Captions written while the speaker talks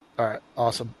All right,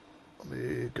 awesome. Let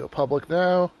me go public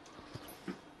now.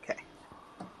 Okay.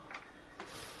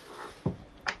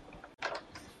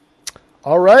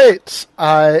 All right,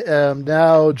 I am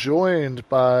now joined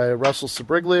by Russell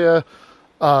Sbriglia,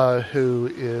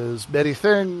 who is many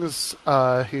things.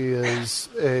 He is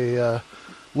a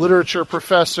literature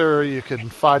professor. You can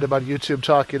find him on YouTube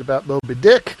talking about Moby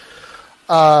Dick.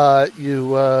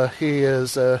 He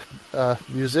is a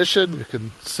musician. You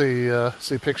can see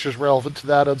pictures relevant to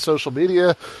that on social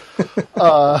media.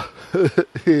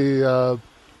 He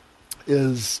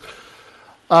is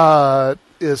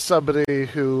somebody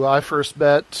who I first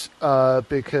met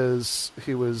because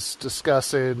he was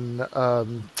discussing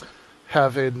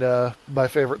having my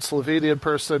favorite Slovenian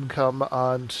person come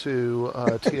on to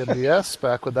TNDS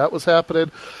back when that was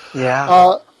happening.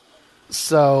 Yeah.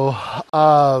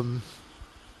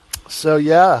 So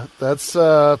yeah, that's.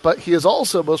 But he is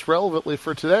also, most relevantly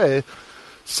for today,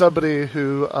 somebody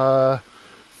who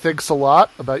thinks a lot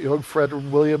about young Frederick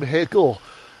William Hegel.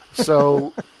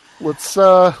 So let's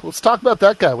talk about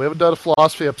that guy. We haven't done a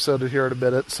philosophy episode here in a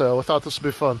minute, so I thought this would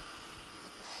be fun.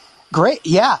 Great.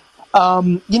 Yeah.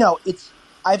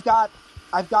 I've got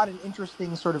an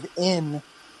interesting sort of in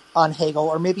on Hegel,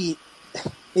 or maybe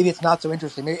it's not so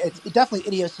interesting. Maybe it's definitely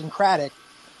idiosyncratic.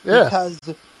 Yeah. Because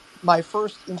my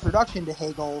first introduction to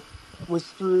Hegel was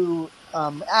through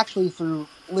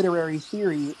literary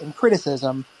theory and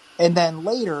criticism, and then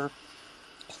later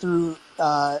through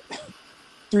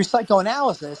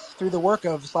psychoanalysis, through the work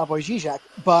of Slavoj Žižek.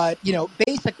 But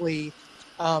basically,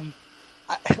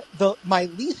 my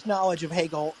least knowledge of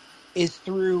Hegel is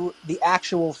through the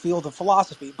actual field of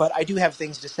philosophy. But I do have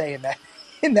things to say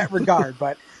in that regard.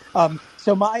 But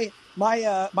so my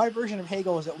version of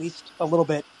Hegel is at least a little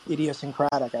bit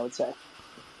idiosyncratic, I would say.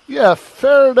 Yeah,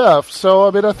 fair enough. So,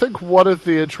 I mean, I think one of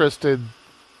the interesting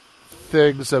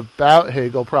things about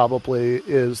Hegel probably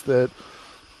is that,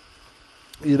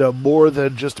 more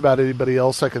than just about anybody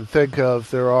else I can think of,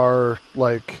 there are,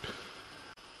 like,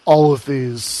 all of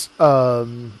these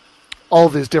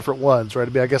different ones, right?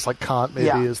 I mean, I guess, like, Kant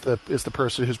maybe is the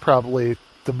person who's probably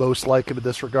the most like him in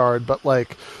this regard, but,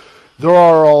 like, there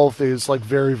are all of these, like,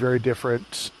 very, very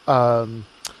different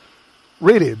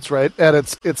readings, right? And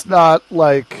it's not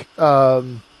like,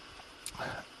 and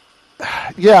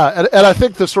I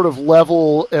think the sort of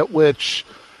level at which,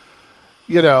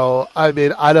 I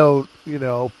mean, I don't,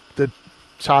 the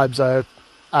times I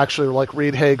actually, like,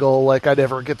 read Hegel, like, I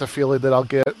never get the feeling that I'll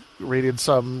get reading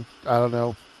some, I don't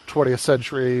know, 20th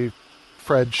century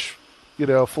French,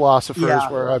 philosophers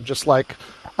where I'm just like,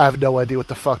 I have no idea what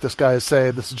the fuck this guy is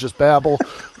saying. This is just babble,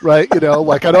 right?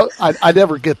 Like I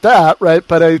never get that, right?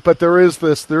 But there is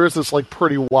this like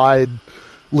pretty wide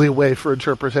leeway for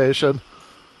interpretation.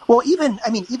 Well, even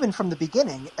from the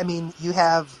beginning, I mean, you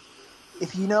have,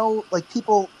 if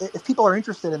people are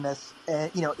interested in this,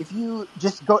 if you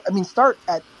just go, I mean, start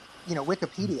at,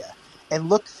 Wikipedia and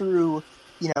look through,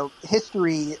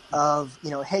 history of,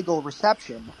 Hegel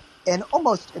reception, and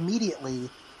almost immediately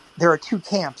there are two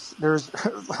camps. There's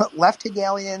left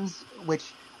Hegelians,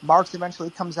 which Marx eventually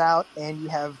comes out, and you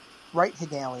have right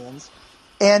Hegelians,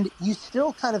 and you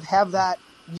still kind of have that.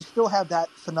 You still have that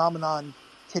phenomenon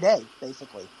today,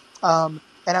 basically. And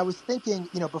I was thinking,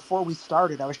 before we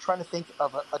started, I was trying to think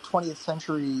of a 20th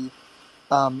century,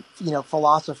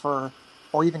 philosopher,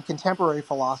 or even contemporary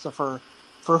philosopher,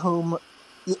 for whom,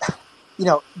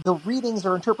 the readings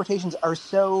or interpretations are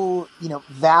so,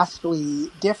 vastly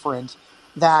different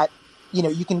that,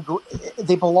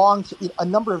 they belong to a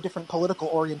number of different political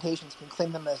orientations, can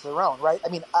claim them as their own, right? I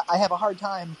mean, I have a hard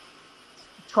time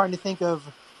trying to think of,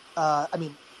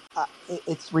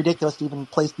 it's ridiculous to even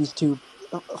place these two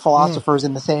philosophers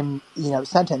in the same,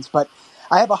 sentence, but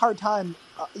I have a hard time,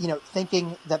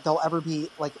 thinking that there'll ever be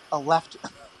like a left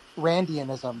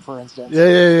Randianism, for instance.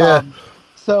 Yeah.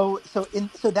 So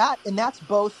that's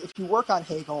both, if you work on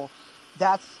Hegel,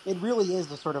 it really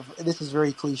is a sort of, this is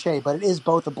very cliche, but it is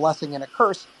both a blessing and a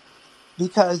curse,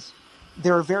 because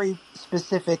there are very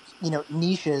specific,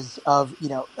 niches of,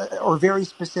 or very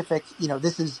specific,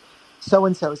 this is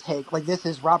so-and-so's Hegel, like this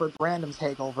is Robert Brandam's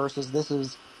Hegel versus this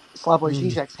is Slavoj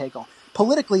Žižek's Hegel.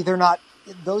 Politically, they're not,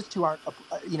 those two aren't,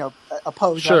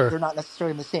 opposed. Sure. They're not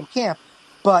necessarily in the same camp,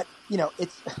 but,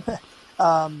 it's,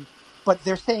 but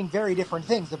they're saying very different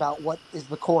things about what is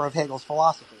the core of Hegel's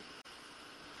philosophy.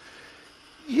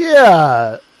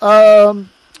 Yeah.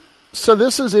 So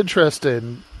this is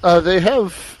interesting. They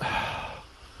have.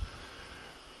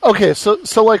 Okay,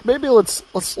 so like maybe let's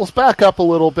back up a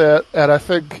little bit, and I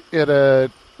think in a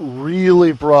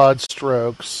really broad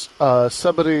strokes,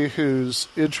 somebody who's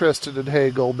interested in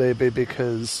Hegel maybe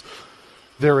because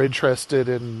they're interested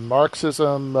in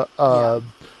Marxism, Yeah.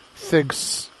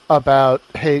 thinks about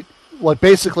like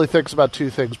basically thinks about two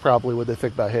things probably when they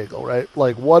think about Hegel, right?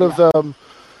 Like one of Yeah.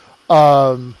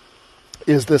 them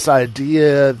is this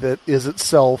idea that is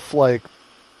itself like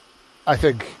I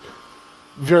think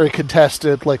very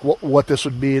contested, like what this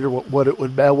would mean or what it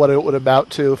would amount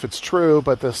to if it's true.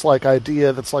 But this like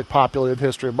idea that's like popular in the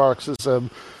history of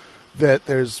Marxism that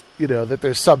there's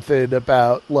something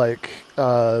about like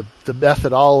the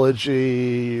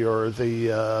methodology or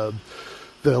the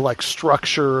like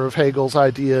structure of Hegel's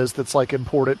ideas that's like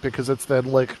important because it's then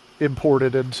like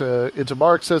imported into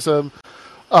Marxism.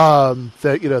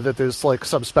 That there's like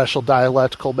some special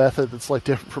dialectical method that's like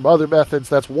different from other methods.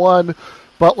 That's one.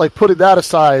 But like putting that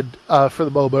aside for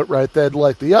the moment, right? Then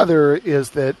like the other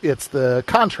is that it's the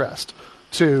contrast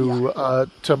Yeah.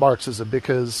 to Marxism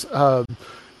because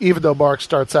even though Marx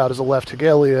starts out as a left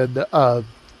Hegelian,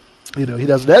 he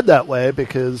doesn't end that way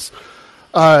because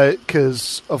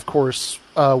of course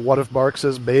one of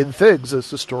Marx's main things is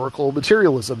historical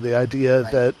materialism, the idea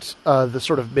Right. that the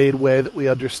sort of main way that we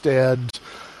understand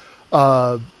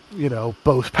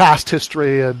both past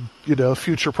history and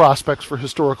future prospects for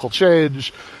historical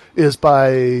change is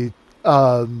by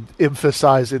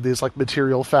emphasizing these like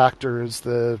material factors,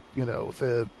 the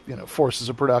forces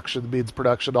of production, the means of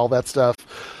production, all that stuff,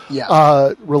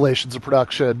 Yeah. relations of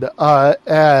production,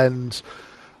 and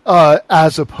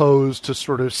as opposed to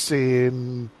sort of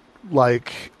seeing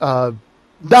like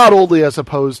not only as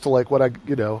opposed to like what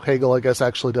Hegel I guess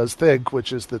actually does think,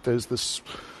 which is that there's this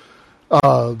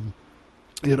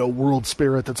world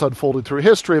spirit that's unfolded through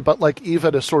history, but like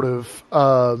even a sort of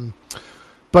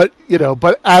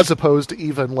but as opposed to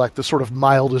even like the sort of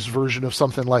mildest version of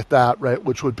something like that, right,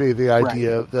 which would be the Right.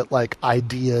 idea that like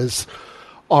ideas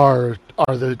are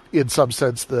the in some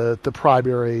sense the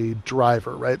primary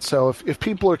driver, right? So if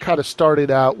people are kind of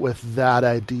starting out with that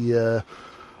idea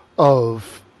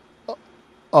of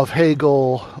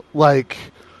Hegel, like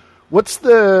what's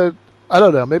the I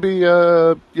don't know. Maybe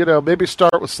maybe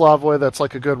start with Slavoj. That's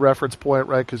like a good reference point,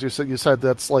 right? Because you said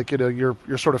that's like your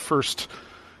sort of first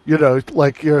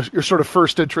like your sort of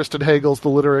first interest in Hegel's the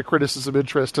literary criticism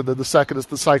interest, and then the second is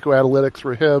the psychoanalytic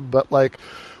through him. But like,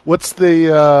 what's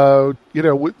the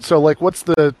so like what's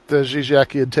the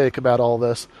Žižekian take about all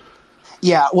this?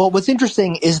 Yeah. Well, what's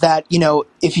interesting is that,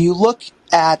 if you look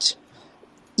at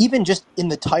even just in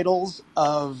the titles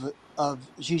of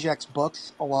Zizek's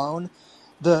books alone,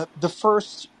 the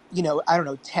first, I don't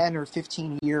know, 10 or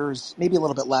 15 years, maybe a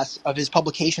little bit less, of his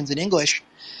publications in English,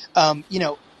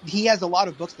 he has a lot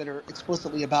of books that are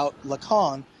explicitly about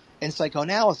Lacan and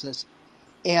psychoanalysis,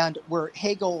 and where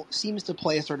Hegel seems to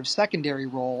play a sort of secondary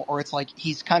role, or it's like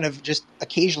he's kind of just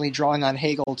occasionally drawing on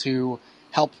Hegel to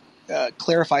help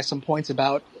clarify some points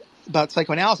about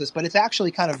psychoanalysis, but it's actually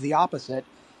kind of the opposite.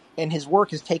 And his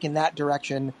work has taken that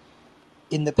direction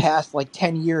in the past like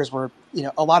 10 years, where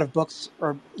a lot of books,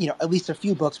 or at least a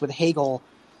few books with Hegel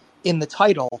in the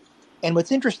title. And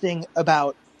what's interesting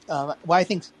about why I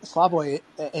think Slavoj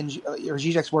or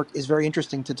Zizek's work is very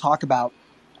interesting to talk about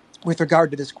with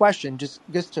regard to this question, just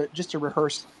to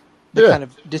rehearse the Yeah. kind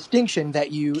of distinction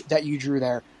that you drew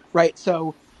there, right?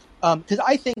 So, because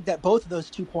I think that both of those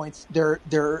 2 points,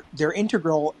 they're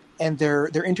integral and they're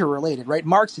interrelated, right?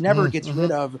 Marx never gets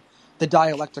rid of the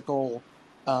dialectical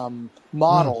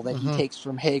model that he takes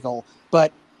from Hegel,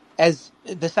 but as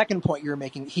the second point you're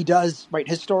making, he does, right?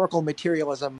 Historical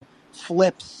materialism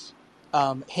flips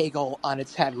Hegel on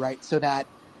its head, right? So that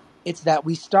it's that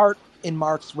we start in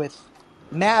Marx with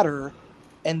matter,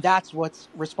 and that's what's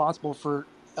responsible for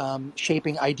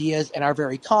shaping ideas and our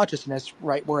very consciousness,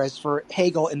 right? Whereas for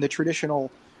Hegel in the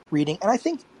traditional reading, and I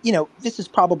think this is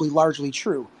probably largely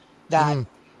true, that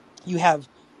you have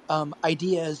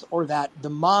ideas, or that the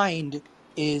mind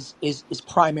is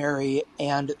primary,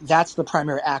 and that's the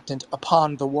primary actant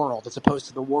upon the world, as opposed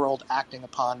to the world acting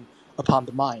upon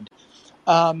the mind.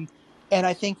 And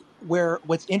I think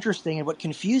what's interesting and what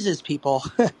confuses people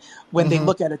when they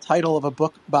look at a title of a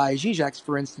book by Zizek,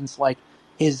 for instance, like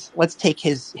let's take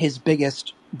his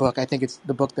biggest book. I think it's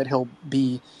the book that he'll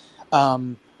be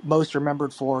most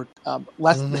remembered for.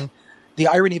 The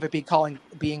irony of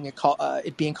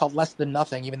it being called Less Than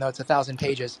Nothing, even though it's 1,000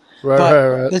 pages. Right, But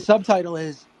right, right. the subtitle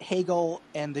is Hegel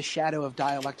and the Shadow of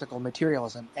Dialectical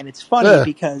Materialism, and it's funny Yeah.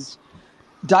 because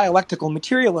dialectical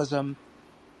materialism,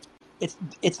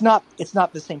 it's not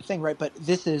the same thing, right? But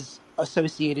this is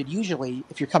associated usually,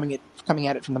 if you're coming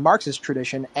at it from the Marxist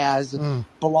tradition, as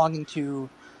belonging to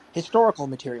historical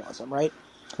materialism, right?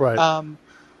 Right.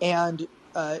 And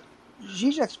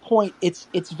Zizek's point,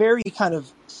 it's very kind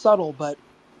of subtle, but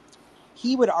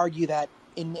he would argue that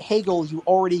in Hegel you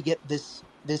already get this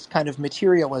kind of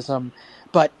materialism,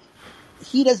 but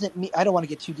he doesn't mean, I don't want to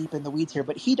get too deep in the weeds here,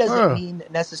 but he doesn't mean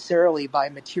necessarily by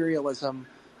materialism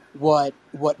what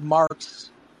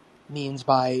Marx means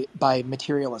by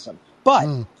materialism.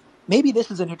 But maybe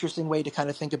this is an interesting way to kind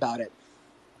of think about it.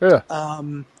 Yeah.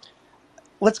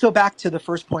 Let's go back to the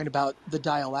first point about the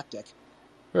dialectic.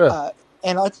 Yeah.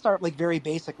 And let's start like very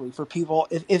basically for people.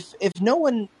 If no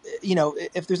one,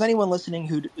 if there's anyone listening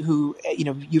who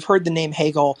you've heard the name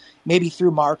Hegel, maybe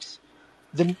through Marx,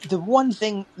 the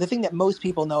thing that most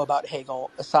people know about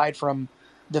Hegel, aside from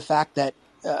the fact that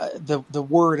the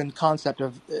word and concept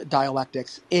of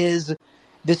dialectics, is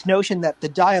this notion that the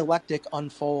dialectic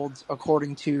unfolds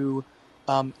according to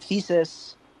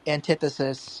thesis,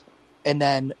 antithesis, and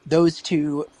then those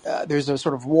two, there's a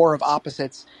sort of war of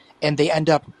opposites, and they end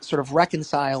up sort of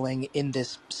reconciling in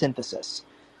this synthesis.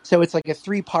 So it's like a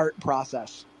 3-part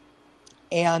process.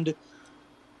 And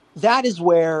that is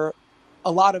where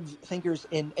a lot of thinkers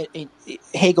in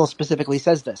Hegel specifically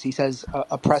says this. He says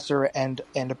oppressor and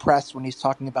oppressed when he's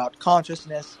talking about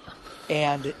consciousness,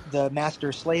 and the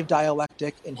master-slave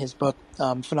dialectic in his book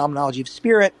Phenomenology of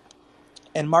Spirit.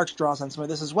 And Marx draws on some of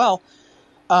this as well.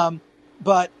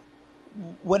 But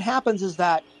what happens is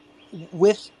that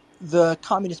with the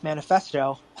Communist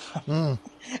Manifesto,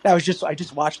 I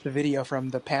just watched the video from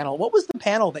the panel. What was the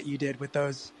panel that you did with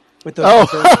those? This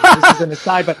is an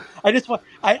aside, but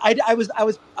I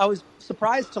was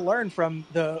surprised to learn from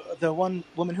the one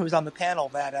woman who was on the panel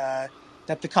that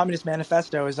the Communist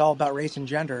Manifesto is all about race and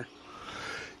gender.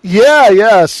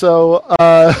 Yeah. So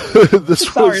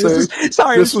this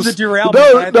was a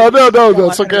derailment. No.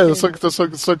 It's okay.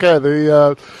 It's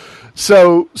okay.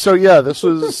 So yeah, this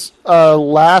was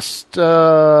last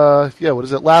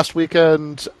last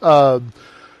weekend,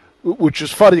 which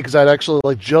is funny because I'd actually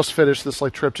like just finished this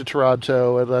like trip to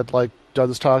Toronto, and I'd like done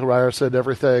this talk with Ryerson and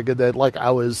everything, and then like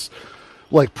I was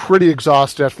like pretty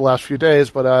exhausted after the last few days,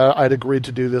 but I'd agreed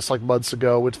to do this like months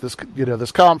ago, which this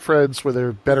this conference where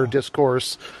there's better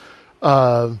discourse.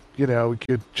 You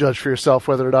could judge for yourself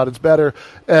whether or not it's better.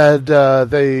 And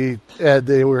they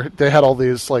had all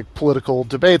these like political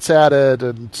debates added,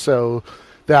 and so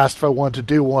they asked if I wanted to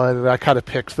do one, and I kind of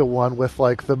picked the one with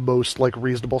like the most like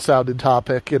reasonable sounding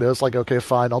topic. It's like, okay,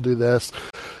 fine, I'll do this.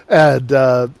 And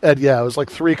yeah, it was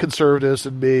like 3 conservatives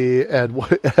and me, and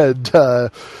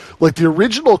like the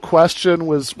original question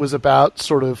was about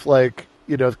sort of like,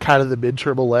 kind of the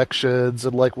midterm elections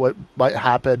and like what might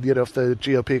happen, if the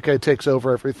GOP kind of takes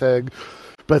over everything.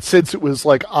 But since it was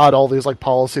like on all these like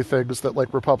policy things that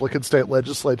like Republican state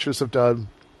legislatures have done,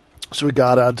 so we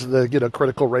got onto the,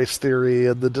 critical race theory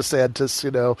and the DeSantis,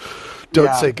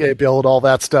 don't say gay bill and all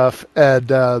that stuff. And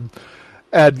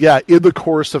yeah, in the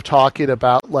course of talking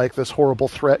about like this horrible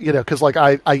threat, because like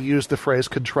I used the phrase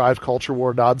contrived culture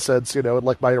war nonsense, in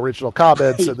like my original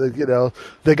comments, and then,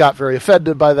 they got very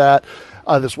offended by that.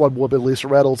 This one woman, Lisa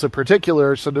Reynolds in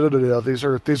particular, said, no, these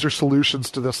are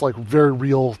solutions to this like very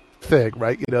real thing,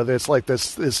 right? It's like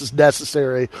this is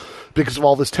necessary because of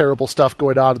all this terrible stuff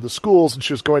going on in the schools. And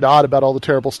she was going on about all the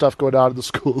terrible stuff going on in the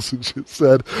schools, and she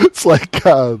said it's like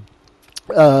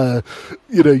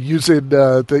using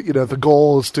the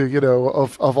goals to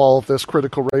of all of this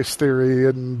critical race theory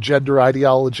and gender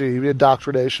ideology,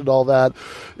 indoctrination, all that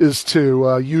is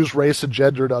to use race and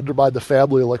gender to undermine the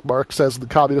family, like Marx says in the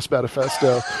Communist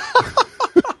Manifesto.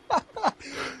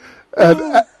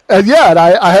 And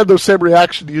I had the same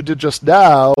reaction you did just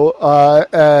now,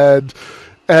 and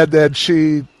then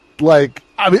she like.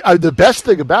 The best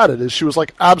thing about it is she was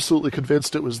like absolutely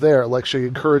convinced it was there. Like she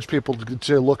encouraged people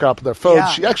to look up their phones. Yeah.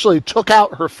 She actually took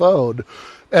out her phone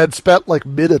and spent like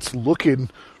minutes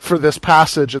looking for this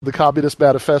passage in the Communist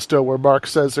Manifesto where Marx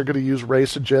says they're going to use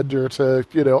race and gender to,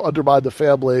 undermine the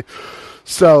family.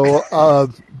 So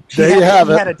there you have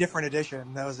it. She had a different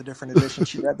edition. That was a different edition.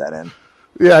 She read that in.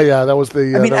 Yeah, that was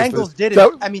the.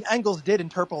 Engels did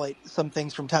interpolate some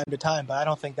things from time to time, but I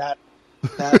don't think that's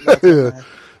yeah.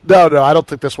 No, I don't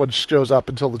think this one shows up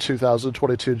until the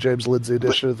 2022 James Lindsay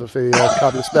edition of the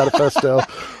Communist Manifesto.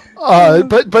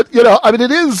 But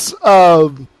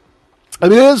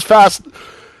it is fast.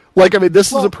 Like,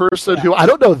 this is a person who I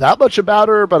don't know that much about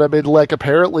her, but like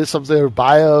apparently something in her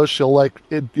bio, she'll like,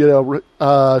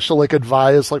 she'll like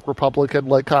advise like Republican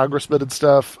like congressmen and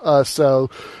stuff. So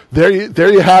there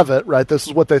you have it, right? This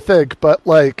is what they think, but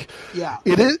like,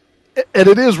 it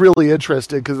is really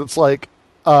interesting because it's like.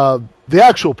 The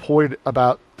actual point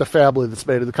about the family that's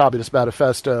made in the Communist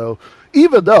Manifesto,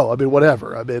 even though, I mean,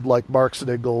 whatever. I mean, like Marx and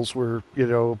Engels were,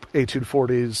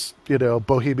 1840s,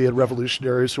 bohemian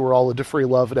revolutionaries who were all into free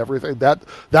love and everything. That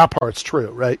part's true,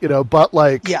 right? But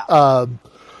like, Yeah.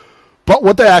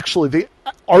 but the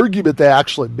argument they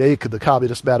actually make in the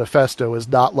Communist Manifesto is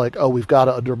not like, oh, we've got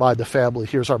to undermine the family.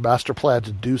 Here's our master plan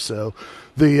to do so.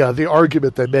 The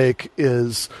argument they make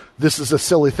is this is a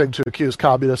silly thing to accuse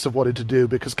communists of wanting to do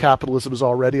because capitalism is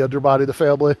already undermining the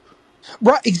family.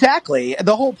 Right, exactly.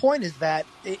 The whole point is that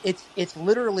it's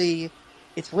literally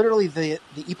the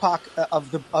epoch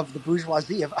of the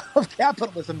bourgeoisie of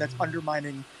capitalism that's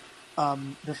undermining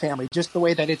the family. Just the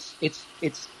way that it's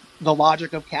the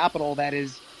logic of capital that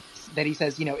he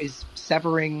says is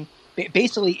severing,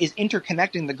 basically is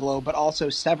interconnecting the globe, but also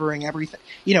severing everything.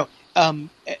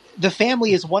 The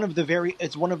family is one of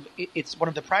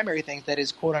the primary things that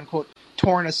is quote unquote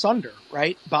torn asunder,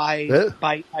 right,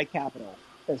 by capital.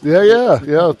 Yeah.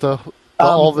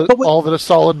 All But that is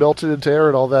solid melted into air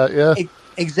and all that. Yeah.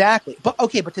 Exactly. But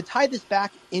okay, but to tie this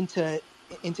back into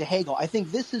Hegel, I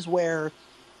think this is where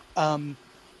I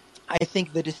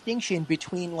think the distinction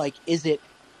between like, is it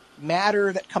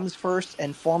matter that comes first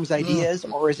and forms ideas,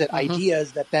 or is it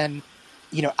ideas that then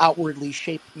outwardly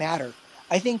shape matter?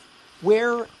 I think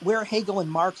where Hegel and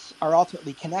Marx are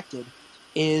ultimately connected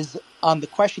is on the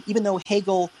question, even though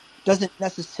Hegel doesn't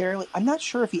necessarily, I'm not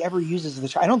sure if he ever uses the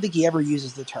term. I don't think he ever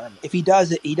uses the term. If he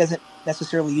does it, he doesn't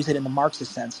necessarily use it in the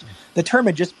Marxist sense. The term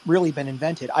had just really been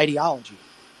invented, ideology.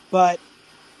 But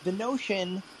the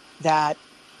notion that,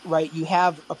 right, you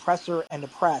have oppressor and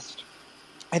oppressed,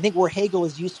 I think where Hegel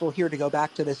is useful here to go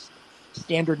back to this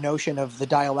standard notion of the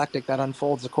dialectic that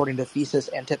unfolds according to thesis,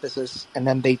 antithesis, and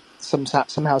then they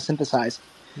somehow synthesize.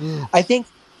 I think,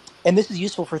 and this is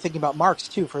useful for thinking about Marx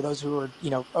too, for those who are,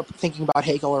 thinking about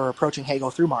Hegel or approaching Hegel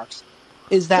through Marx,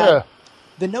 is that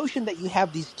the notion that you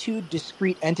have these two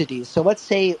discrete entities. So let's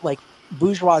say like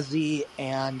bourgeoisie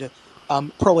and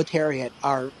proletariat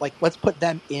are like, let's put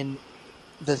them in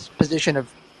this position of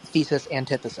thesis,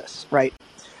 antithesis, right?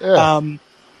 Yeah.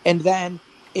 And then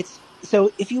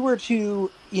so if you were to,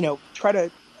 try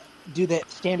to do the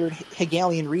standard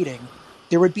Hegelian reading,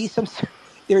 there would be some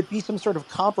sort of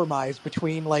compromise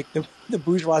between like the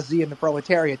bourgeoisie and the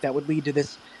proletariat that would lead to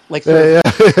this like sort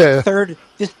of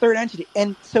third entity.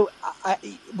 And so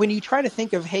when you try to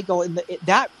think of Hegel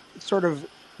that sort of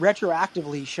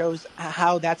retroactively shows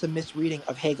how that's a misreading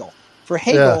of Hegel. For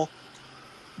Hegel,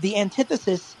 the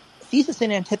thesis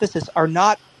and antithesis are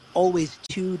not always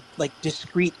two like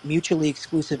discrete, mutually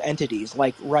exclusive entities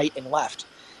like right and left.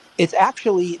 It's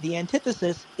actually, the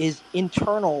antithesis is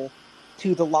internal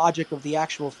to the logic of the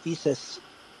actual thesis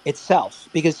itself.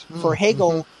 Because for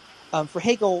Hegel,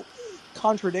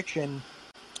 contradiction,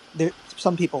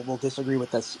 some people will disagree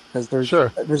with this because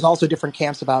there's also different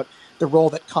camps about the role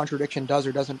that contradiction does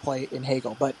or doesn't play in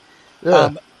Hegel. But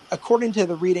according to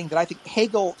the reading that I think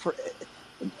Hegel,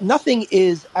 nothing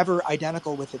is ever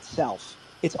identical with itself.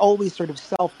 It's always sort of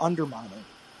self-undermining.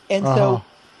 And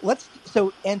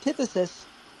so antithesis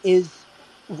is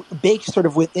baked sort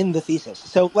of within the thesis.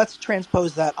 So let's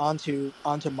transpose that onto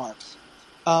Marx.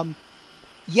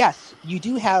 Yes, you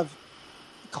do have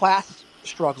class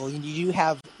struggle, and you do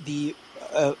have the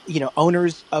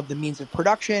owners of the means of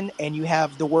production, and you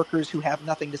have the workers who have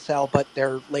nothing to sell but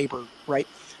their labor, right?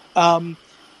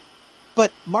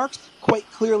 But Marx quite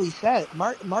clearly said,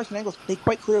 Marx and Engels, they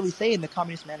quite clearly say in the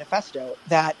Communist Manifesto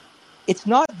that it's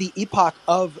not the epoch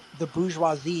of the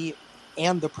bourgeoisie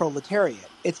and the proletariat.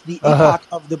 It's the epoch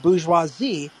of the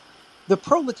bourgeoisie. The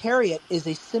proletariat is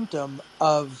a symptom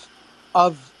of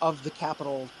the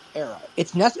capital era.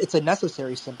 It's a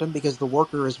necessary symptom because the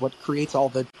worker is what creates all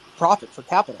the profit for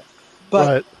capital.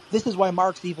 But this is why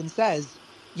Marx even says,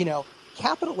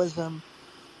 capitalism,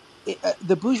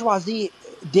 the bourgeoisie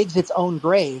digs its own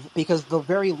grave because the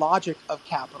very logic of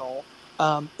capital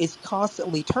is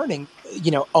constantly turning,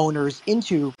 owners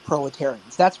into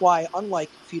proletarians. That's why, unlike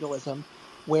feudalism,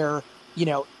 where,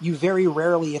 you very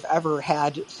rarely, if ever,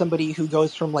 had somebody who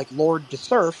goes from like lord to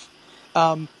serf,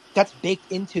 that's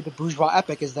baked into the bourgeois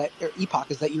epoch is that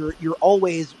you're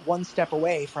always one step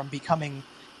away from becoming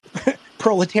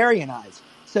proletarianized.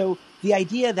 So the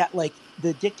idea that like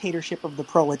the dictatorship of the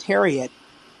proletariat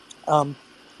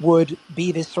would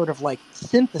be this sort of like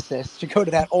synthesis, to go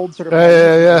to that old sort of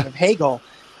of Hegel.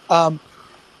 So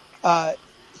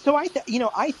I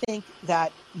think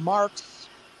that Marx,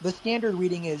 the standard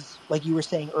reading is like you were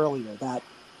saying earlier, that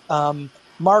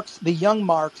Marx, the young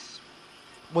Marx,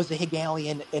 was a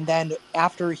Hegelian, and then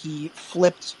after he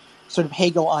flipped sort of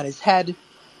Hegel on his head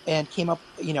and came up,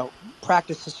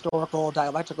 practiced historical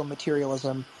dialectical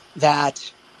materialism,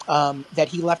 that that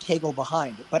he left Hegel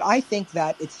behind. But I think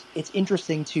that it's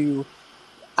interesting to.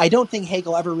 I don't think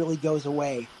Hegel ever really goes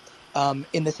away,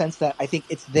 in the sense that I think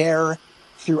it's there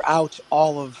throughout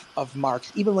all of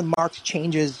Marx, even when Marx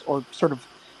changes or sort of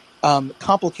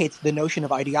complicates the notion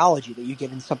of ideology that you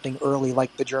get in something early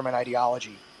like the German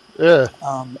ideology, Yeah.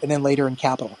 and then later in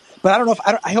Capital. But I don't know if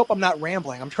I hope I'm not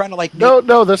rambling. I'm trying to like make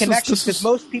No. This connections, because is.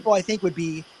 most people I think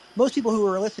most people who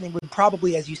are listening would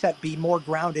probably, as you said, be more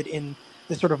grounded in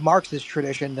the sort of Marxist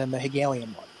tradition than the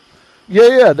Hegelian one.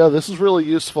 Yeah. No, this is really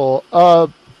useful.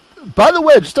 By the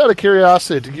way, just out of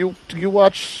curiosity, do you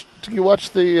watch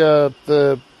the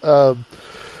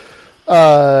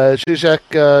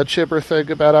Zizek Chipper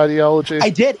thing about ideology?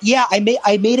 I did. Yeah, I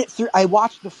made it through. I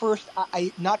watched the first.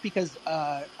 I not because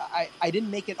I didn't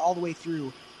make it all the way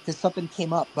through because something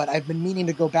came up, but I've been meaning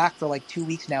to go back for like 2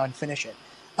 weeks now and finish it.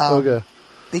 Okay.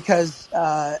 Because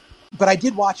but I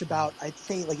did watch about, I'd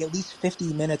say, like at least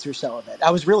 50 minutes or so of it.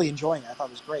 I was really enjoying it. I thought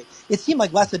it was great. It seemed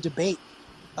like less a debate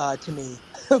to me,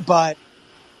 but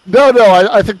No.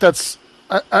 I think that's.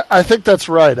 I think that's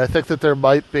right. I think that there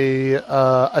might be.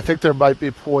 I think there might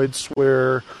be points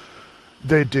where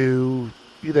they do.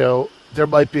 There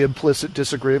might be implicit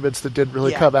disagreements that didn't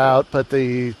really yeah, come out, but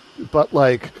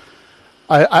like,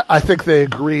 I think they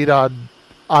agreed on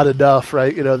enough,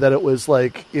 right? That it was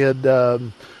like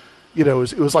in. It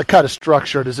was like kind of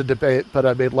structured as a debate, but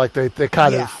I mean, like they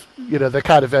kind yeah, of, they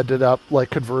kind of ended up like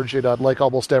converging on like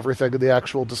almost everything in the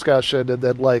actual discussion, and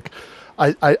then like,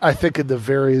 I think in the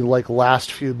very like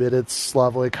last few minutes,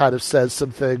 Slavoj kind of says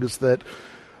some things that,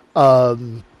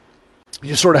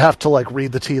 you sort of have to like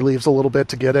read the tea leaves a little bit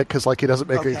to get it, because like he doesn't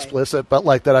make it okay, explicit, but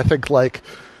like that I think like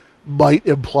might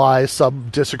imply some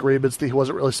disagreements that he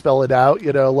wasn't really spelling out,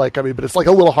 like, I mean, but it's like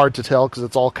a little hard to tell because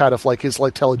it's all kind of like he's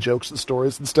like telling jokes and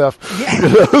stories and stuff.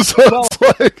 yeah. So Well,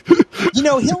 it's like,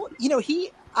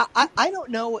 I don't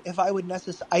know if I would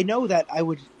necessarily. I know that I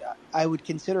would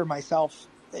consider myself.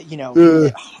 uh, I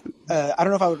don't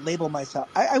know if I would label myself.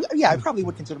 Yeah, I probably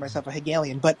would consider myself a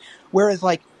Hegelian. But whereas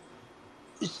like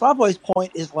Slavoj's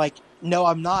point is like, no,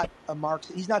 I'm not a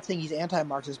Marxist. He's not saying he's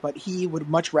anti-Marxist, but he would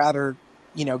much rather,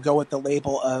 go with the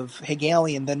label of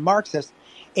Hegelian than Marxist.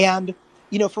 And,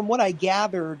 from what I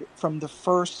gathered from the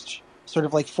first sort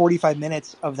of like 45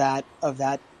 minutes of that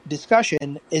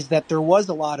discussion is that there was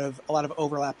a lot of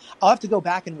overlap. I'll have to go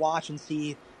back and watch and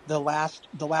see the last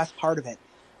part of it.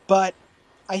 But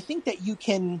I think that you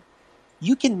can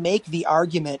make the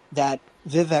argument that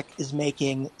Vivek is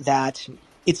making, that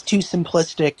it's too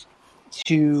simplistic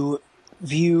to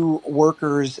view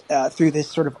workers through this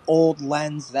sort of old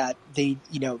lens that they,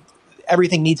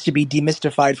 everything needs to be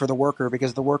demystified for the worker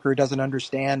because the worker doesn't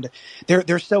understand.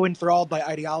 They're so enthralled by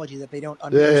ideology that they don't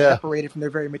they're yeah. separated from their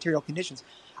very material conditions.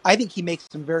 I think he makes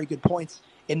some very good points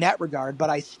in that regard, but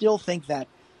I still think that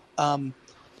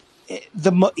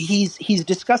he's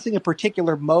discussing a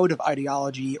particular mode of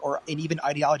ideology and even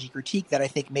ideology critique that I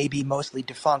think may be mostly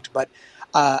defunct. But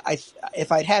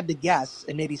if I'd had to guess,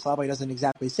 and maybe Slavoj doesn't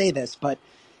exactly say this, but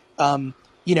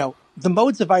the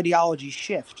modes of ideology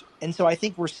shift, and so I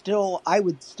think I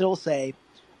would still say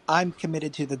I'm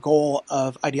committed to the goal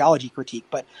of ideology critique.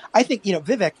 But I think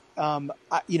Vivek,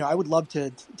 I would love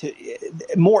to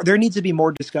more. There needs to be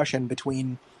more discussion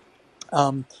between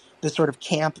the sort of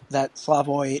camp that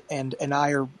Slavoj and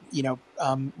I are,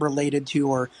 related to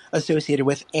or associated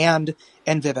with, and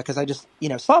Vivek, because I just,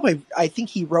 Slavoj, I think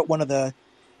he wrote one of the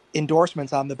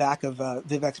endorsements on the back of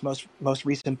Vivek's most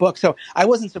recent book. So I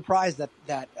wasn't surprised that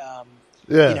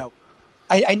Yeah.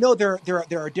 I know there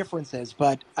are differences,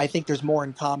 but I think there's more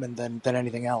in common than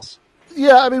anything else.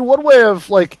 Yeah, I mean, one way of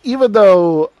like, even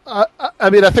though I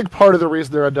mean, I think part of the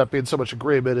reason there ended up being so much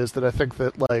agreement is that I think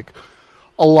that like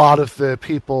a lot of the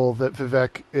people that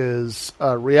Vivek is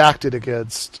reacted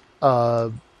against,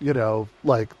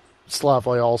 like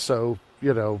Slavoj also,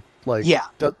 like Yeah.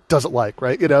 doesn't like,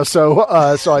 right? So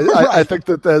Right. I think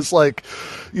that there's like,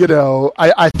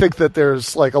 I think that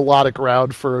there's like a lot of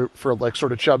ground for like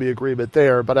sort of chummy agreement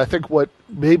there. But I think what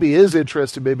maybe is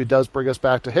interesting, maybe does bring us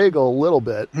back to Hegel a little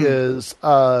bit, is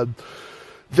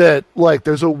that like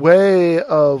there's a way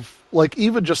of like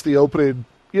even just the opening,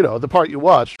 the part you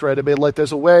watched, right? I mean, like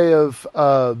there's a way of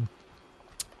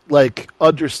like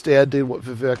understanding what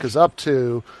Vivek is up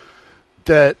to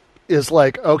that is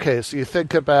like, okay, so you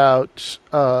think about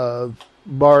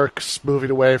Marx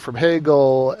moving away from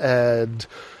Hegel and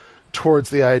towards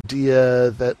the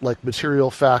idea that like material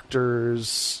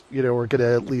factors, are going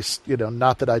to at least,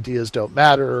 not that ideas don't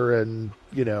matter. And,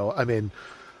 I mean,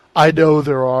 I know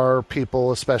there are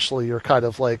people, especially your kind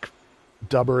of like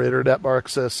dumber internet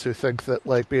Marxists, who think that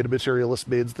like being a materialist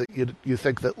means that you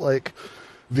think that like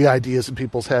the ideas in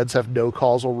people's heads have no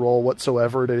causal role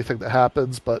whatsoever in anything that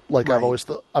happens. But like Right. I've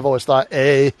always thought,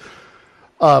 A,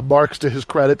 Marx, to his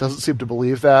credit, doesn't seem to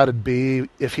believe that, and B,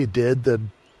 if he did,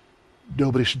 then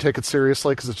nobody should take it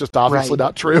seriously because it's just obviously Right.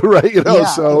 not true, right? Yeah,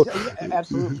 So yeah,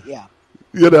 absolutely. Yeah.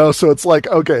 so it's like,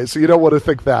 okay, so you don't want to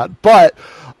think that, but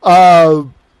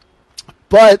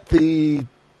the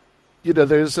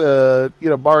there's a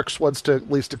Marx wants to at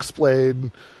least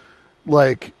explain,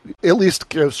 like, at least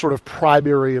give sort of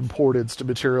primary importance to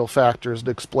material factors and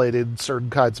explaining certain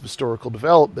kinds of historical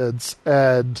developments,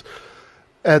 and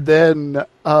then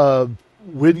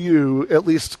when you at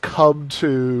least come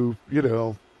to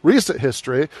recent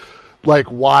history, like,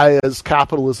 why has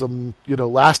capitalism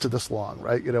lasted this long,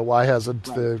 right? Why hasn't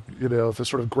the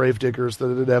sort of gravediggers that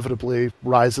inevitably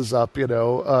rises up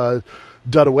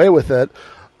done away with it?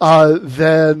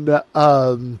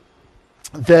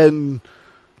 Then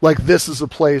like, this is a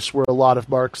place where a lot of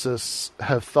Marxists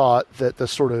have thought that the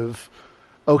sort of,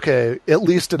 okay, at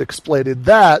least in explaining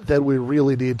that, then we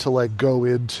really need to like go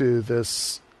into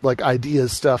this like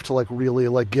ideas stuff to like really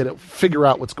like figure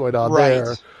out what's going on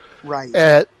there.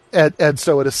 Right. And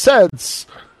so in a sense,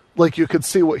 like, you can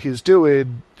see what he's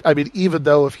doing. I mean, even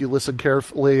though if you listen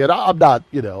carefully, and I'm not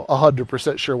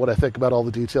 100% sure what I think about all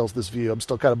the details of this view, I'm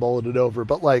still kind of mulling it over,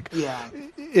 but like, Yeah.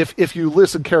 if you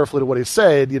listen carefully to what he's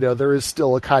saying, there is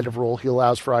still a kind of role he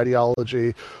allows for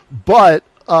ideology, but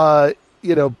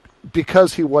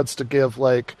because he wants to give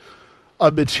like a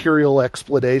material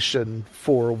explanation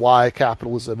for why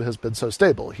capitalism has been so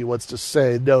stable, he wants to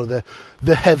say, no,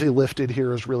 the heavy lifting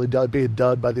here is really being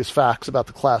done by these facts about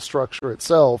the class structure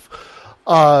itself.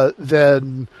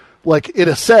 Then, like, in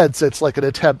a sense, it's like an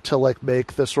attempt to like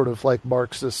make the sort of like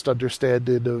Marxist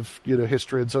understanding of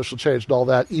history and social change and all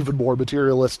that even more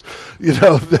materialist,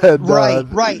 than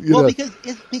right. Well,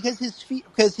 because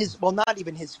his well, not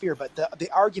even his fear, but the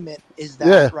argument is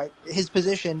that right. His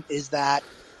position is that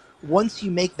once you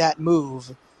make that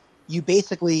move, you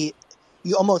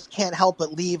almost can't help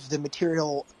but leave the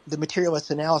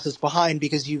materialist analysis behind,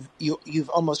 because you've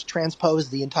almost transposed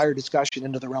the entire discussion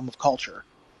into the realm of culture.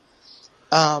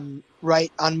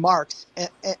 Right, on Marx,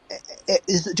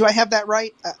 do I have that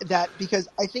right? That, because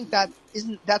I think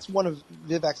that's one of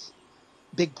Vivek's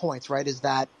big points, right? Is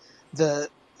that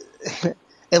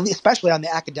especially on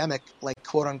the academic, like,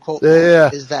 quote unquote,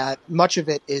 is that much of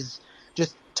it is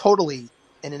just totally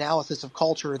an analysis of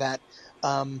culture that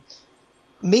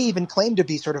may even claim to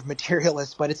be sort of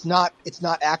materialist, but it's not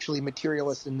actually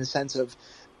materialist in the sense of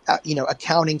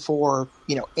accounting for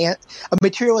a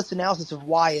materialist analysis of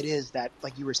why it is that,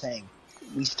 like you were saying,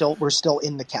 we're still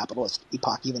in the capitalist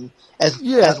epoch, even as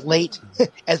late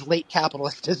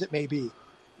capitalist as it may be.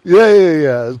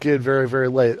 Yeah. It's getting very, very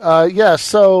late.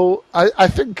 So I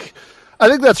think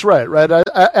that's right. And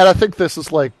I think this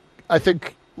is like,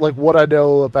 like what I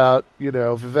know about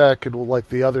Vivek and like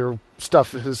the other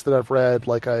stuff of his that I've read.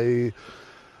 Like,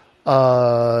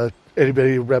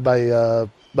 anybody read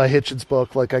my Hitchens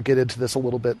book, like, I get into this a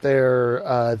little bit there,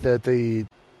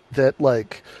 that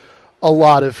like a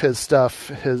lot of his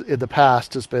stuff in the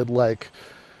past has been like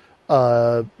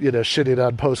shitting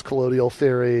on post-colonial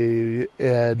theory,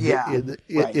 and in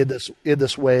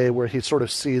this way where he sort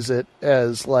of sees it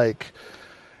as like,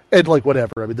 and like,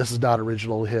 whatever. I mean, this is not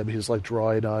original to him. He's like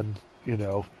drawing on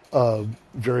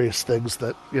various things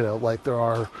that like, there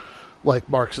are like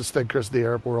Marxist thinkers in the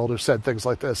Arab world who've said things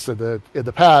like this in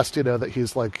the past,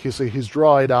 that he's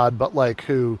drawing on, but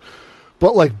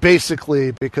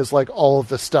basically, because like all of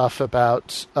the stuff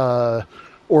about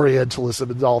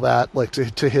Orientalism and all that, like,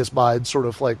 to his mind, sort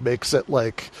of like makes it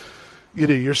like,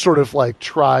 you're sort of like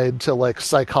trying to like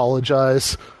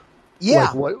psychologize.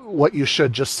 Yeah. Like, what you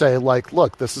should just say, like,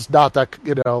 look, this is not that,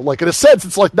 like, in a sense,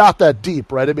 it's like not that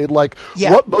deep, right? I mean, like,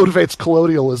 what motivates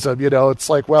colonialism? It's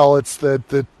like, well, it's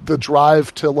the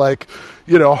drive to like,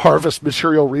 harvest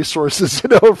material resources,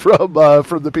 from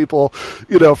the people,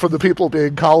 from the people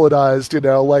being colonized,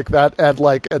 like that, and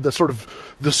the sort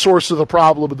of the source of the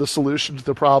problem and the solution to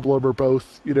the problem are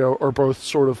both,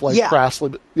 sort of like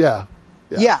crassly, Yeah.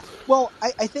 Well,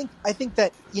 I think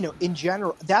that, in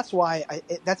general, that's why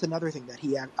that's another thing that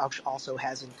he also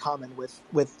has in common with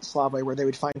Slavoj, where they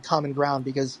would find common ground,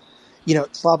 because,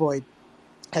 Slavoj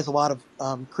has a lot of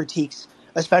critiques,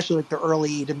 especially like the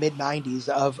early to mid 90s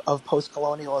of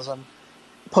post-colonial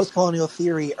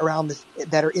theory around this,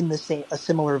 that are in a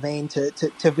similar vein to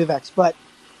Vivek's. But,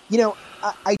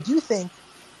 I do think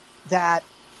that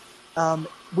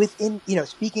within,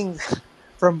 speaking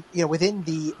from within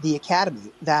the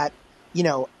academy, that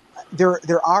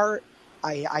there are,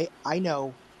 I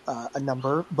know a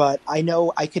number, but I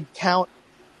know I could count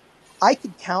I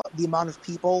could count the amount of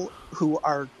people who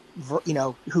are,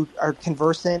 who are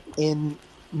conversant in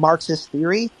Marxist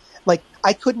theory. Like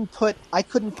I couldn't put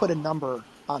a number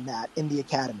on that in the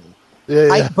academy.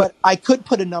 Yeah, But I could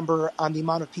put a number on the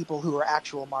amount of people who are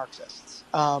actual Marxists,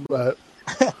 right.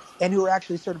 and who are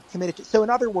actually sort of committed to. So in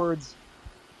other words,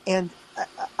 and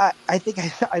I think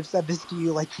I've said this to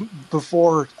you like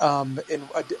before, in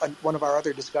one of our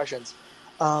other discussions,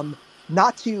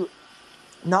 not to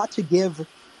give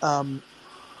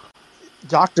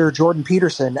Dr. Jordan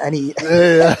Peterson any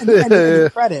Yeah, any yeah.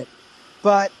 credit,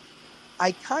 but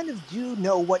I kind of do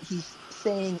know what he's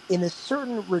saying in a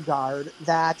certain regard,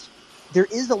 that there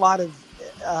is a lot of,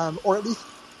 or at least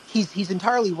he's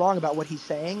entirely wrong about what he's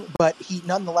saying, but he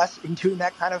nonetheless, in doing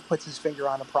that, kind of puts his finger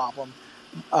on a problem,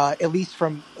 at least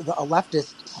from a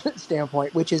leftist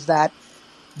standpoint, which is that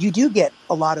you do get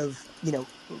a lot of,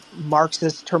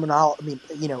 Marxist terminology. I mean,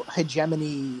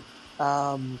 hegemony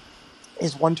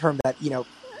is one term that,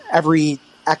 every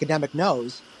academic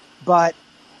knows, but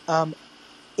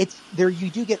it's there. You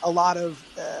do get a lot of,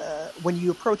 when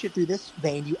you approach it through this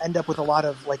vein, you end up with a lot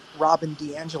of like Robin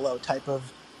DiAngelo type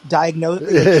of diagnose,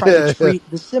 trying to Yeah.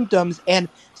 treat the symptoms and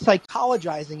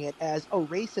psychologizing it as, oh,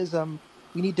 racism.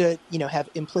 We need to, have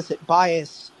implicit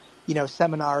bias,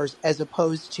 seminars, as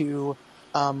opposed to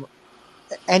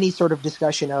any sort of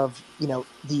discussion of,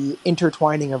 the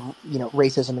intertwining of,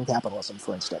 racism and capitalism,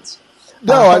 for instance.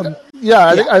 No, Yeah,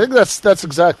 I think that's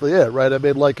exactly it, right? I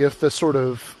mean, like if the sort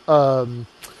of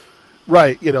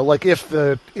right, like if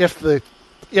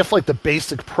like the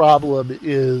basic problem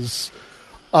is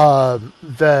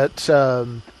that I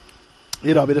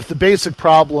mean, if the basic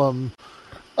problem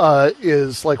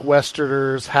is like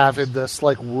Westerners having this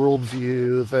like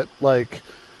worldview that like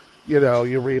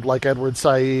you read like Edward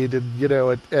Said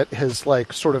and at his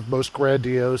like sort of most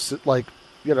grandiose like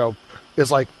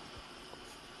is like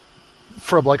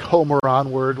from like Homer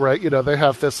onward, right? They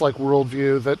have this like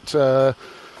worldview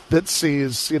that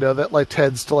sees, that like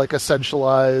tends to like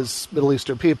essentialize Middle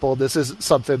Eastern people. This isn't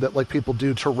something that like people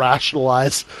do to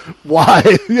rationalize why,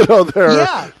 they're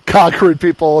yeah, conquering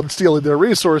people and stealing their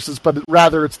resources, but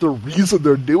rather it's the reason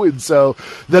they're doing so.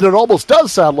 Then it almost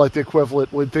does sound like the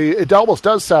equivalent would be, it almost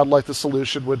does sound like the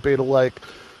solution would be to like,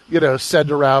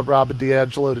 send around Robin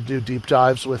DiAngelo to do deep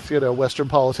dives with, Western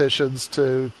politicians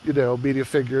to, media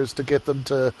figures to get them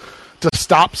to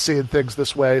stop seeing things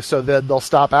this way, so then they'll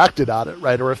stop acting on it,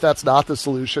 right? Or if that's not the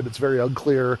solution, it's very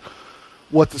unclear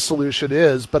what the solution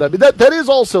is. But I mean, that is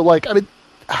also like, I mean,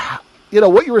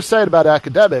 what you were saying about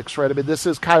academics, right? I mean, this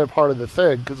is kind of part of the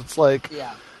thing, because it's like,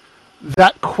 yeah.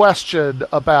 that question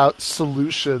about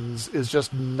solutions is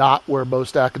just not where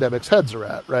most academics' heads are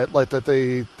at, right? Like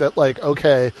like,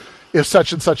 okay, if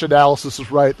such and such analysis is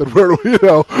right, then where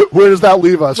where does that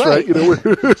leave us, right?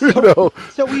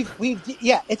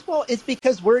 So it's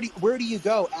because where do you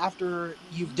go after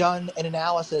you've done an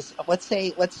analysis of, let's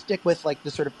stick with like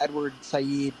the sort of Edward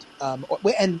Said,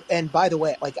 and by the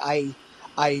way, like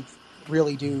I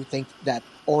really do think that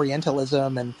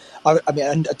Orientalism and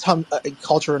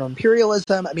culture and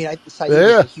imperialism. I mean, Said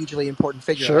is a hugely important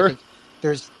figure. Sure. I think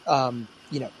there's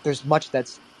there's much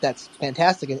that's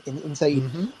fantastic in Said.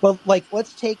 Mm-hmm. But like,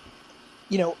 let's take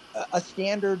a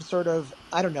standard sort of,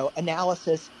 I don't know,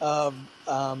 analysis of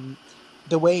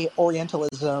the way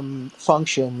Orientalism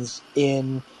functions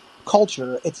in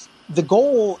culture. It's the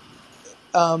goal.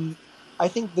 I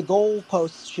think the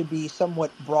goalposts should be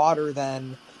somewhat broader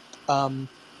than,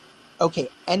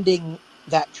 ending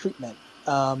that treatment,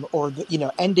 or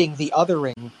ending the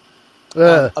othering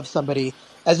of somebody,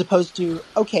 as opposed to,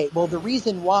 okay, well, the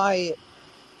reason why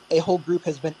a whole group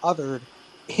has been othered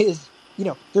is,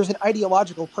 there's an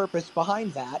ideological purpose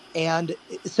behind that. And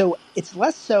so it's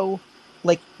less so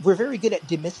like we're very good at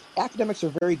academics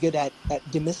are very good at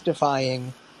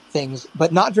demystifying things,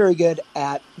 but not very good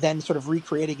at then sort of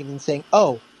recreating it and saying,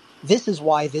 oh, this is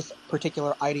why this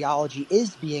particular ideology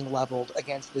is being leveled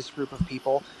against this group of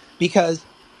people, because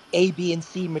A, B, and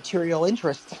C material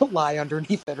interests lie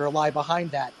underneath it or lie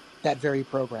behind that very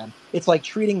program. It's like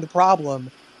treating the problem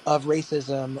of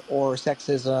racism or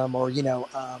sexism or,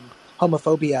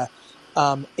 homophobia,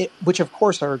 which of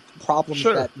course are problems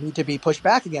that need to be pushed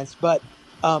back against. But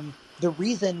the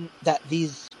reason that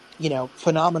these,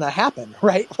 phenomena happen,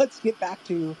 right? Let's get back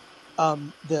to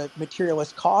the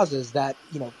materialist causes that,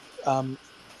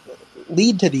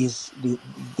 lead to these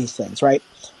things, right?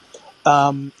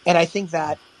 And I think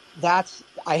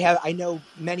I know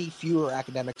many fewer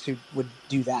academics who would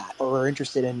do that or are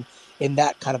interested in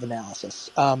that kind of analysis.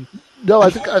 No,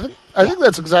 I think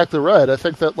that's exactly right. I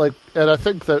think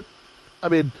that, I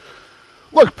mean,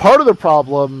 look, part of the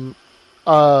problem,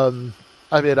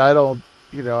 I mean, I don't,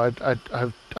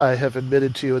 I have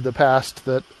admitted to you in the past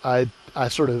that I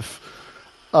sort of,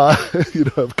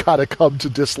 have kind of come to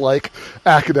dislike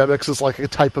academics as like a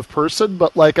type of person,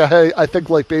 but like I think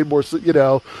like being more,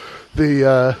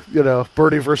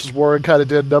 Bernie versus Warren kind of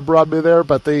did a number on me there,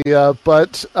 but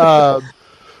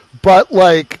but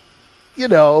like,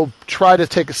 try to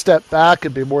take a step back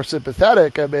and be more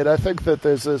sympathetic. I mean, I think that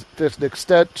there's an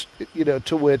extent,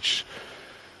 to which,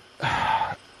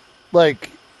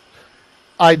 like,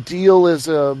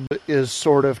 idealism is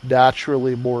sort of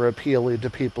naturally more appealing to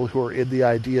people who are in the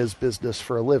ideas business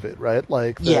for a living, right?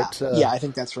 Like that. Yeah, I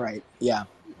think that's right. Yeah.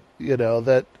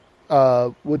 That,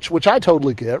 which I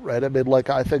totally get, right? I mean, like,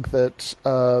 I think that,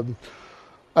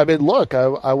 I mean, look,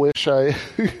 I wish I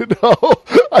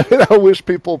wish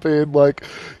people being like,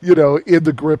 in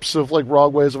the grips of like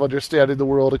wrong ways of understanding the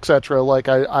world, etc. Like,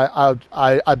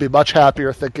 I'd be much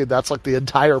happier thinking that's like the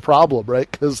entire problem,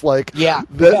 right? Because like,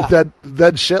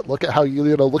 then shit, look at how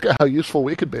look at how useful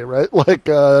we could be, right? Like,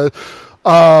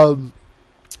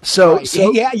 so, right.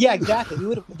 so yeah,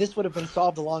 exactly. This would have been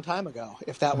solved a long time ago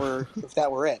if that were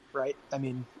it, right? I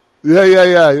mean.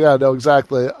 Yeah. No,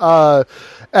 exactly.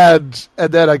 And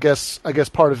then I guess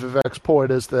part of Vivek's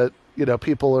point is that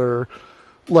people are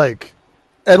like,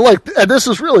 and this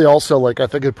is really also like I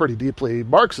think a pretty deeply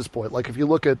Marxist point. Like if you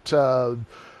look at the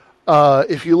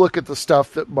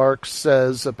stuff that Marx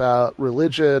says about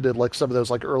religion and like some of those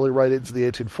like early writings in the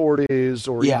 1840s,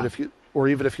 or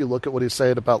even if you look at what he's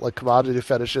saying about like commodity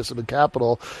fetishism and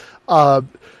capital,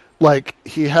 like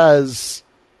he has.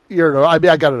 I mean,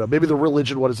 I gotta know. Maybe the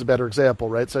religion one is a better example,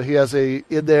 right? So he has in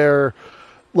there,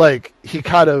 like he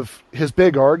kind of his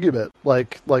big argument,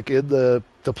 like in the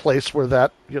place where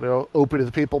that open to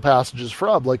the people passage is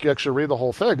from. Like you actually read the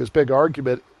whole thing. His big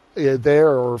argument in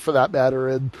there, or for that matter,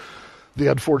 in the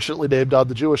unfortunately named on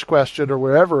the Jewish question or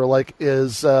wherever, like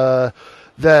is that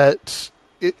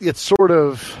it's sort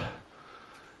of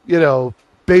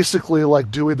basically like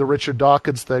doing the Richard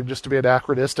Dawkins thing just to be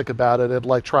anachronistic about it and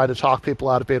like trying to talk people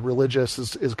out of being religious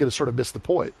is going to sort of miss the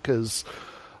point because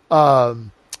because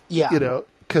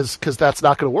that's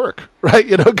not going to work, right?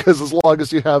 Because as long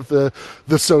as you have the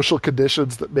social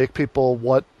conditions that make people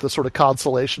want the sort of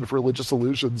consolation of religious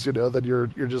illusions, then you're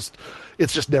just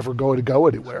it's just never going to go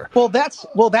anywhere. Well, that's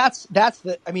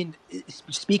the. I mean,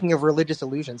 speaking of religious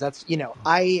illusions, that's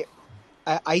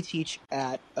I teach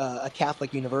at a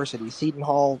Catholic university. Seton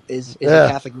Hall is a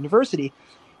Catholic university,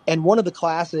 and one of the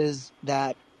classes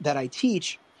that I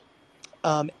teach,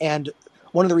 and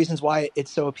one of the reasons why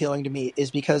it's so appealing to me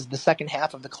is because the second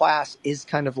half of the class is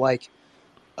kind of like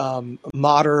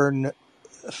modern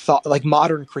thought, like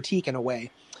modern critique in a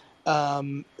way,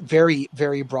 very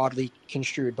very broadly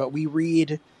construed. But we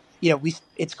read,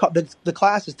 it's called the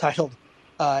class is titled.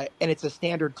 And it's a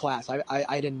standard class.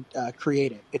 I didn't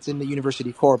create it. It's in the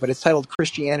university core, but it's titled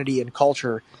Christianity and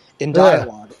Culture in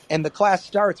Dialogue. And the class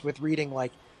starts with reading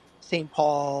like St.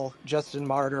 Paul, Justin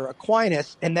Martyr,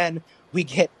 Aquinas, and then we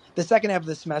get the second half of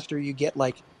the semester. You get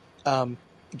like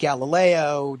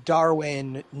Galileo,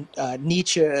 Darwin,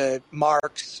 Nietzsche,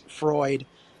 Marx, Freud.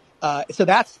 So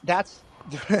that's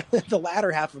the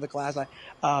latter half of the class.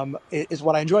 Is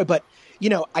what I enjoy. But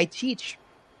I teach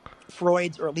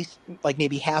Freud's, or at least like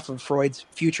maybe half of Freud's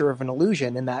Future of an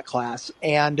Illusion in that class.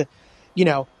 And,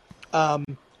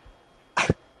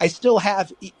 I still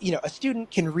have, a student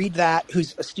can read that,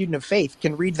 who's a student of faith,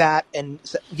 can read that. And,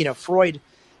 Freud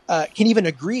can even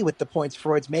agree with the points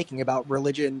Freud's making about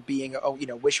religion being,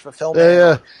 wish fulfillment,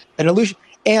 or an illusion.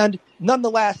 And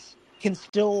nonetheless can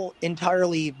still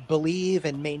entirely believe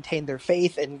and maintain their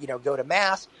faith and, go to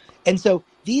mass. And so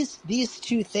these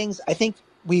two things, I think,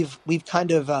 we've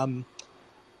kind of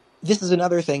this is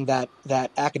another thing that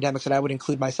academics, and I would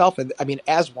include myself in, I mean,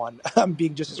 as one, I'm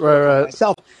being just as critical of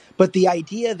myself, but the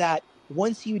idea that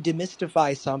once you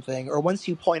demystify something, or once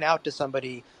you point out to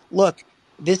somebody, look,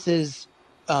 this is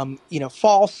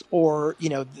false, or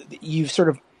you've sort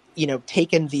of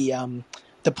taken the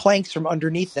planks from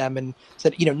underneath them and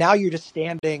said, now you're just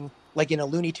standing like in a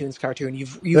Looney Tunes cartoon,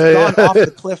 you've gone off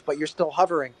the cliff, but you're still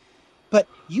hovering. But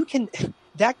you can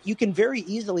very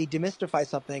easily demystify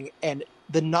something, and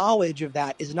the knowledge of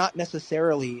that is not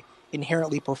necessarily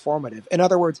inherently performative. In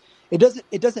other words,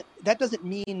 that doesn't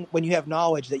mean when you have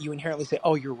knowledge that you inherently say,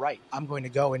 "Oh, you're right. I'm going to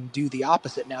go and do the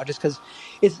opposite now," just because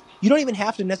you don't even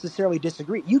have to necessarily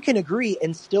disagree. You can agree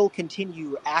and still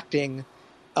continue acting,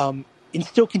 and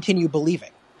still continue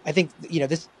believing. I think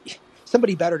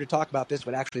somebody better to talk about this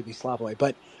would actually be Slavoj,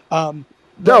 but.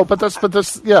 No, but this, because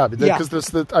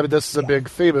this is a big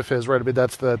theme of his, right? I mean,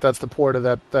 that's the point of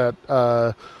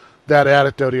that that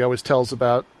anecdote he always tells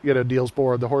about, Niels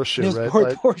Bohr and the horseshoe, Niels right? Bohr,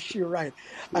 the horseshoe, right?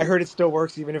 I heard it still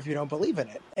works even if you don't believe in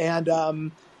it, and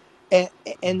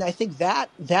I think that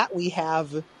we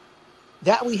have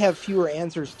fewer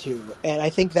answers to, and I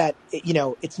think that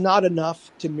it's not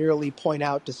enough to merely point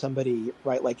out to somebody,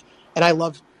 right? Like, and I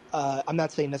love. I'm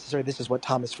not saying necessarily this is what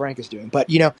Thomas Frank is doing, but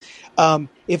if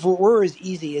it were as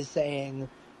easy as saying,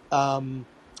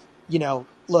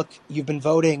 look, you've been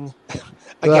voting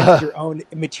against your own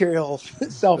material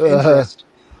self-interest.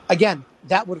 Again,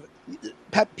 that would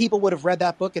people would have read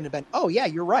that book and have been, oh yeah,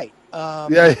 you're right.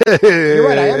 Yeah, You're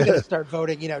right. I am going to start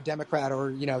voting, Democrat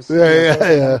or social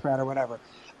democrat or whatever.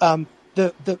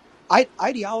 The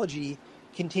ideology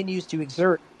continues to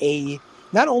exert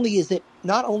not only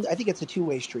I think it's a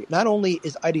two-way street. Not only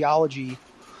is ideology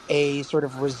a sort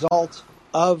of result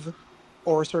of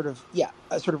or sort of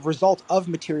a sort of result of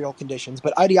material conditions,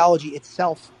 but ideology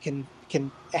itself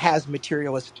has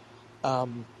materialist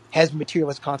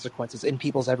consequences in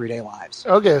people's everyday lives.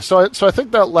 Okay, so I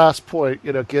think that last point,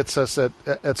 gets us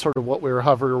at sort of what we were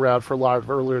hovering around for a lot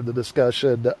of earlier in the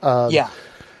discussion. And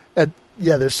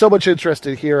yeah, there's so much interest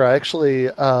in here. I actually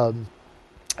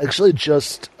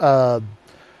just a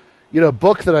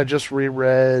book that I just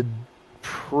reread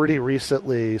pretty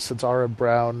recently, since R.M.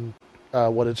 Brown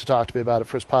wanted to talk to me about it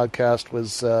for his podcast,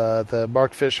 was the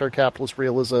Mark Fisher Capitalist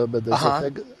Realism,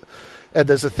 and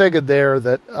there's a thing in there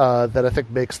that I think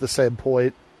makes the same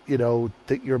point,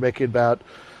 that you're making about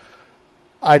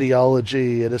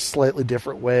ideology in a slightly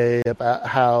different way, about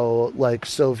how like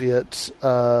Soviet,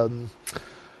 about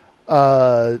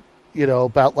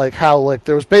like how like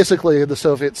there was basically in the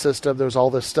Soviet system, there was all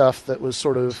this stuff that was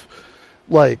sort of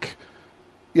like,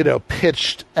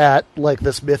 pitched at like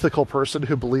this mythical person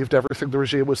who believed everything the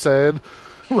regime was saying.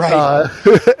 Right.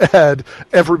 And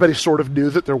everybody sort of knew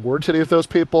that there weren't any of those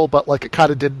people, but like it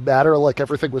kind of didn't matter. Like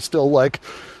everything was still like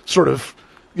sort of,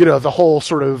 the whole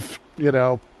sort of, I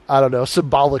don't know,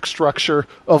 symbolic structure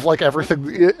of like everything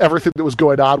that was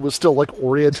going on was still like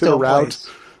oriented around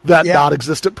that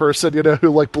non-existent person, who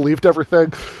like believed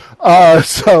everything.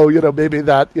 So, maybe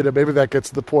that gets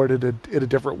to the point in a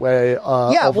different way.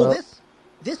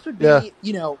 This would be,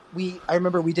 I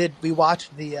remember we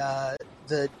watched the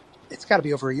it's got to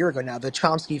be over a year ago now, the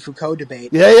Chomsky-Foucault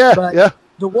debate. But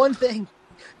the one thing,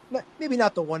 maybe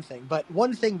not the one thing, but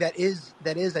one thing that is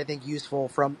I think useful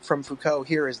from Foucault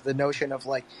here is the notion of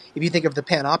like, if you think of the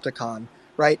panopticon,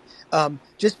 right?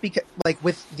 Just because like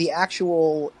with the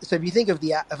actual, so if you think of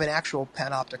an actual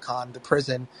panopticon, the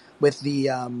prison with the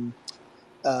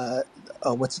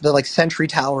what's the like sentry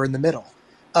tower in the middle,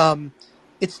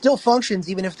 it still functions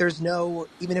even if there's no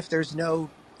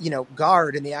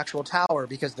guard in the actual tower,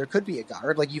 because there could be a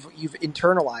guard. Like you've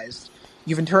internalized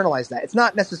that. It's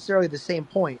not necessarily the same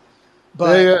point,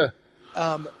 but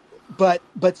but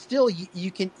still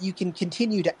you can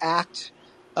continue to act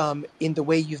in the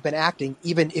way you've been acting,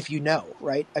 even if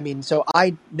right? I mean, so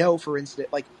I know, for instance,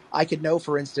 like I could know,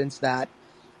 for instance, that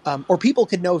or people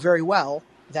could know very well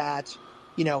that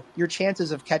your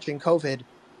chances of catching COVID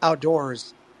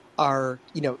outdoors are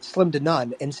slim to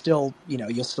none, and still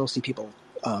you'll still see people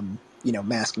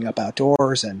masking up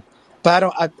outdoors. And but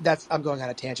I'm going on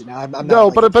a tangent now. I'm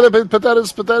not, but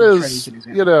that is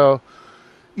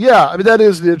yeah, I mean that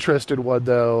is an interesting one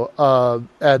though.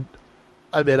 And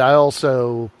I mean I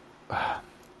also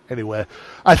anyway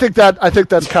I think that's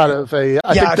kind of a sorry,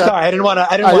 I didn't want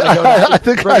to go down, I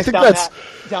think that's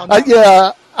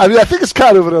I mean I think it's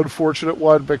kind of an unfortunate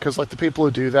one, because like the people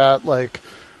who do that, like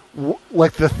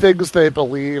the things they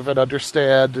believe and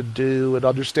understand and do and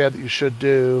understand that you should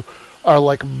do are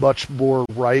like much more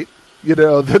right, than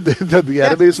the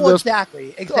enemies of those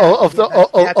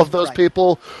of those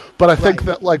people. But I think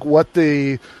that like what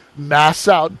the mass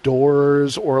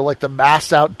outdoors, or like the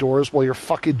mass outdoors while you're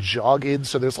fucking jogging,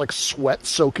 so there's like sweat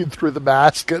soaking through the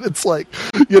mask, and it's like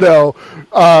like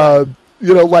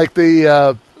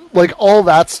the like all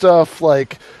that stuff,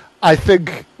 like I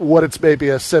think what it's maybe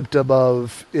a symptom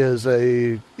of is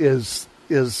the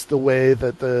way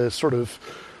that the sort of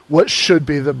what should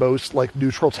be the most like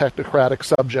neutral technocratic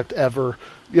subject ever,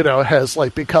 has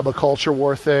like become a culture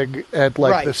war thing, and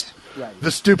like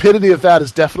the stupidity of that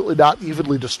is definitely not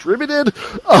evenly distributed.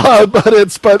 But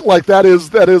that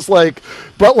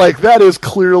is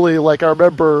clearly like, I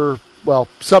remember, well,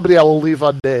 somebody I will leave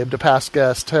unnamed, a past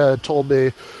guest, had told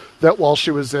me that while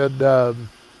she was in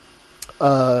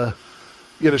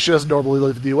she doesn't normally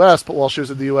live in the U.S., but while she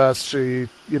was in the U.S., she,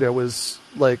 was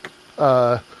like,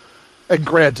 and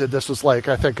granted, this was like,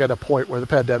 I think at a point where the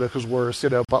pandemic was worse,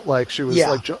 but like she was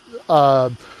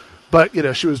but,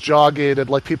 she was jogging, and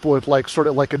like people would like sort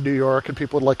of like in New York, and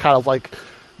people would like kind of like,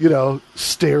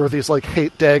 stare these like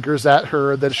hate daggers at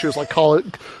her, and then she was like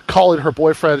calling her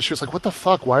boyfriend, and she was like, "What the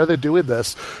fuck? Why are they doing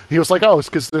this?" He was like, "Oh, it's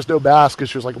because there's no mask." And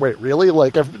she was like, "Wait, really?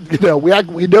 Like,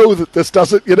 we know that this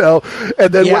doesn't,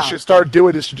 And then what she started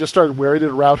doing is she just started wearing it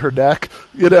around her neck,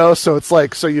 So it's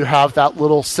like, so you have that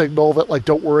little signal that like,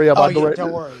 don't worry, I'm on the right.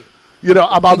 Don't worry.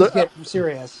 I'm on the. Get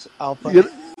serious. I'll put.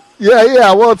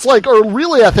 Yeah. Well, it's like, or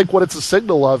really, I think what it's a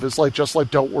signal of is like, just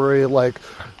like, don't worry, like,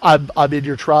 I'm in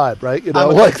your tribe, right? I'm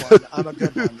a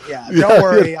good one. Yeah. Don't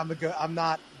worry. I'm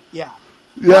not. Yeah.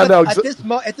 Yeah. No.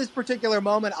 At this particular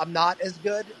moment, I'm not as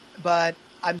good, but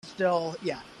I'm still.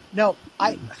 Yeah. No.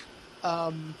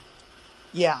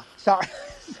 Yeah. Sorry.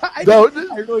 I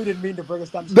really didn't mean to bring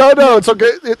us down. No. It's okay.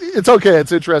 It's okay.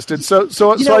 It's interesting. So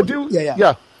I do.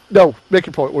 Yeah. No. Make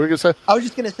your point. What were you gonna say? I was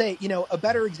just gonna say, a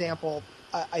better example.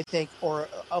 I think, or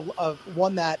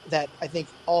one that I think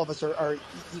all of us are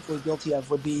equally guilty of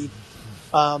would be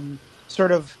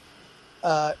sort of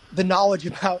the knowledge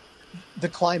about the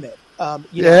climate.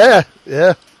 Yeah.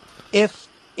 If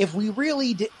we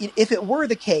really did, if it were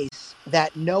the case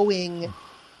that knowing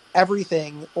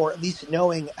everything, or at least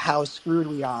knowing how screwed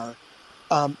we are,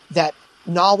 that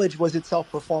knowledge was itself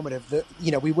performative,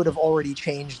 we would have already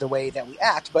changed the way that we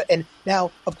act. And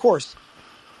now, of course,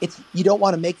 you don't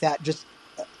want to make that just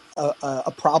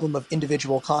a problem of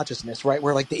individual consciousness, right?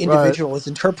 Where like the individual is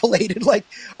interpolated. Like,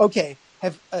 okay,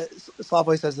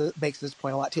 Slavoj makes this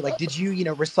point a lot too. Like, did you,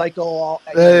 recycle all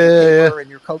your paper and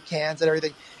your Coke cans and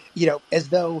everything? As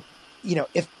though,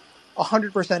 if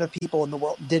 100% of people in the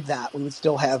world did that, we'd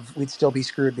still be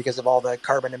screwed because of all the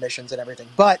carbon emissions and everything.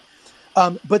 But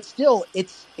still,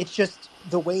 it's just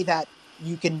the way that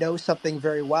you can know something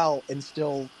very well and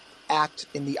still act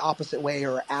in the opposite way,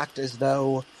 or act as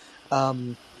though,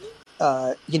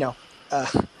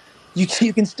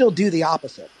 you can still do the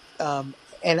opposite.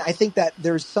 And I think that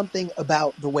there's something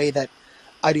about the way that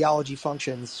ideology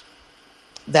functions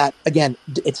that, again,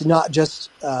 it's not just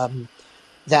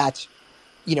that,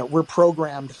 we're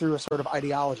programmed through a sort of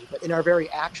ideology, but in our very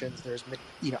actions, there's,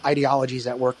 ideologies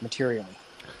that work materially.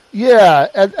 Yeah,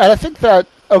 and I think that,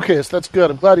 okay, so that's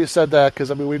good. I'm glad you said that, because,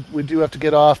 I mean, we do have to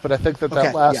get off, but I think that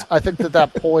I think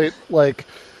that point, like,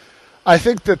 I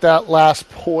think that last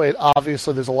point,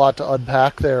 obviously there's a lot to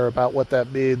unpack there about what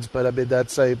that means, but I mean,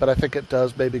 but I think it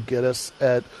does maybe get us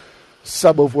at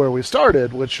some of where we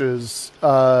started, which is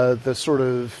the sort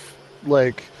of,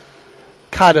 like,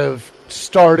 kind of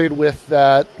starting with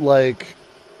that, like,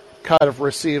 kind of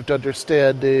received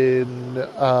understanding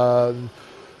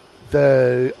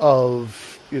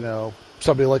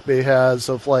somebody like me has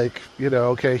of, like,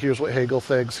 okay, here's what Hegel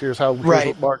thinks, here's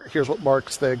what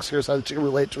Marx thinks, here's how they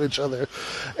relate to each other,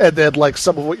 and then like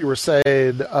some of what you were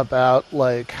saying about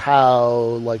like how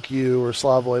like you or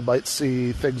Slavoj might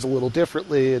see things a little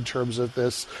differently in terms of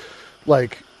this,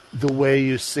 like the way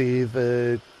you see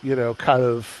the kind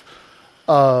of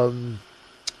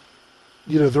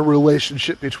the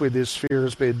relationship between these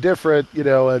spheres being different,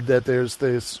 and that there's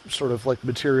this sort of like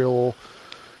material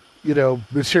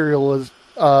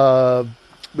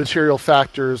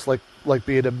factors like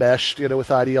being enmeshed,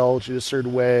 with ideology in a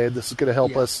certain way, and this is going to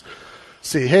help us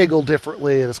see Hegel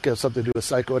differently, and it's got something to do with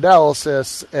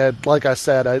psychoanalysis. And like I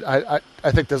said, I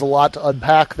think there's a lot to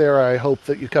unpack there. I hope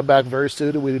that you come back very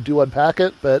soon and we do unpack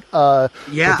it. But I'm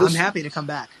happy to come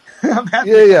back. I'm happy.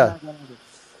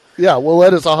 Yeah. We'll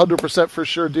let us 100% for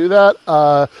sure do that.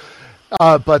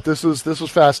 But this was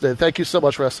fascinating. Thank you so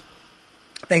much, Russ.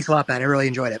 Thanks a lot, man. I really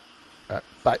enjoyed it.